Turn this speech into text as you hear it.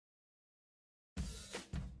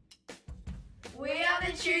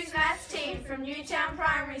are the Choose Maths team from Newtown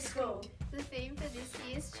Primary School. The theme for this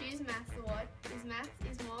year's Choose Maths Award is Maths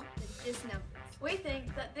is more than just numbers. We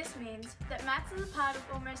think that this means that maths is a part of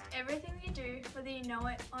almost everything you do, whether you know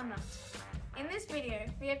it or not. In this video,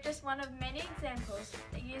 we have just one of many examples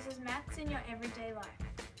that uses maths in your everyday life.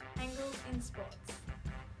 Angles in sports.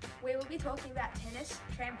 We will be talking about tennis,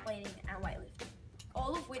 trampolining and weightlifting,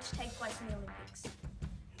 all of which take place in the Olympics.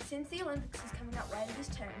 Since the Olympics is coming up later this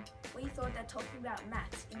term, we thought that talking about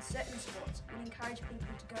maths in certain sports would encourage people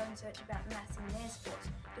to go and search about maths in their sports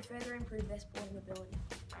to further improve their sporting ability.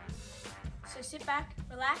 So sit back,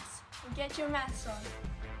 relax and get your maths on.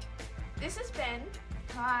 This is Ben.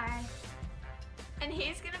 Hi. And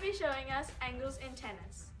he's going to be showing us angles in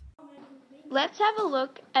tennis. Let's have a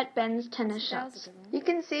look at Ben's tennis shots. You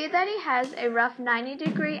can see that he has a rough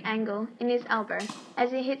 90-degree angle in his elbow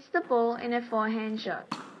as he hits the ball in a forehand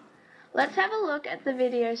shot. Let's have a look at the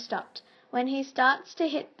video stopped when he starts to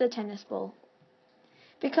hit the tennis ball.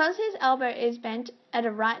 Because his elbow is bent at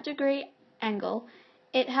a right degree angle,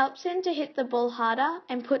 it helps him to hit the ball harder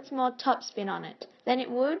and puts more topspin on it than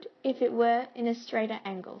it would if it were in a straighter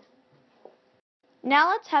angle. Now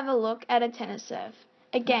let's have a look at a tennis serve.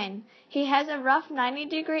 Again, he has a rough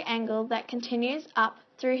 90-degree angle that continues up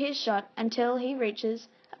through his shot until he reaches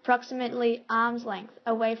approximately arm's length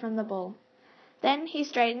away from the ball. Then he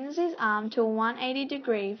straightens his arm to a 180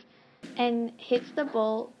 degrees and hits the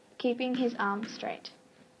ball, keeping his arm straight.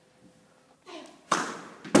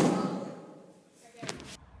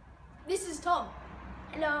 This is Tom.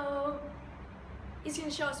 Hello. He's going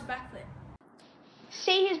to show us a backflip.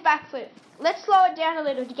 See his backflip. Let's slow it down a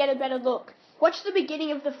little to get a better look. Watch the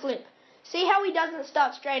beginning of the flip. See how he doesn't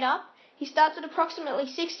start straight up? He starts at approximately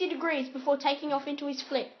 60 degrees before taking off into his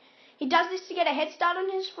flip. He does this to get a head start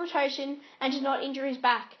on his rotation and to not injure his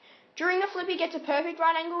back. During the flip he gets a perfect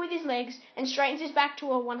right angle with his legs and straightens his back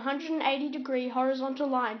to a 180-degree horizontal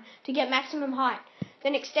line to get maximum height,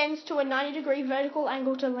 then extends to a 90-degree vertical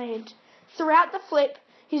angle to land. Throughout the flip,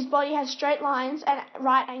 his body has straight lines and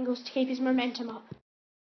right angles to keep his momentum up.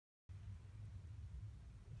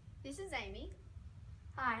 This is Amy,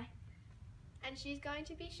 Hi. and she's going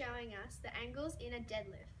to be showing us the angles in a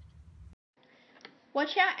deadlift.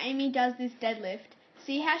 Watch how Amy does this deadlift.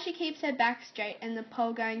 See how she keeps her back straight and the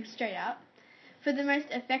pole going straight up? For the most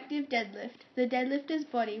effective deadlift, the deadlifter's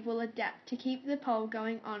body will adapt to keep the pole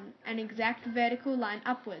going on an exact vertical line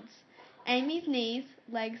upwards. Amy's knees,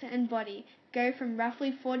 legs and body go from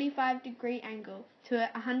roughly 45-degree angle to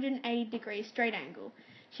a 180-degree straight angle.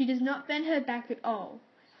 She does not bend her back at all,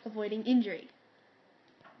 avoiding injury.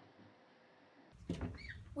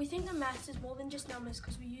 We think that maths is more than just numbers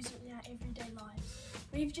because we use it in our everyday lives.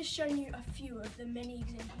 We've just shown you a few of the many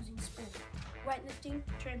examples in sport: weightlifting,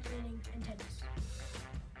 trampolining and tennis.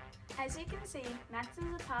 As you can see, maths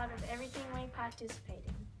is a part of everything we participate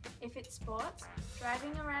in. If it's sports,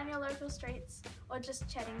 driving around your local streets, or just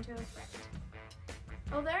chatting to a friend.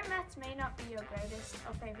 Although maths may not be your greatest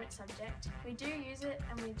or favourite subject, we do use it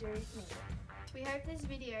and we do need it. We hope this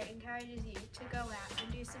video encourages you to go out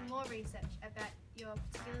and do some more research about your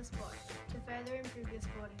particular sport to further improve your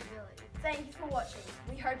sporting ability. Thank you for watching.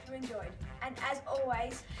 We hope you enjoyed. And as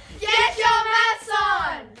always, Get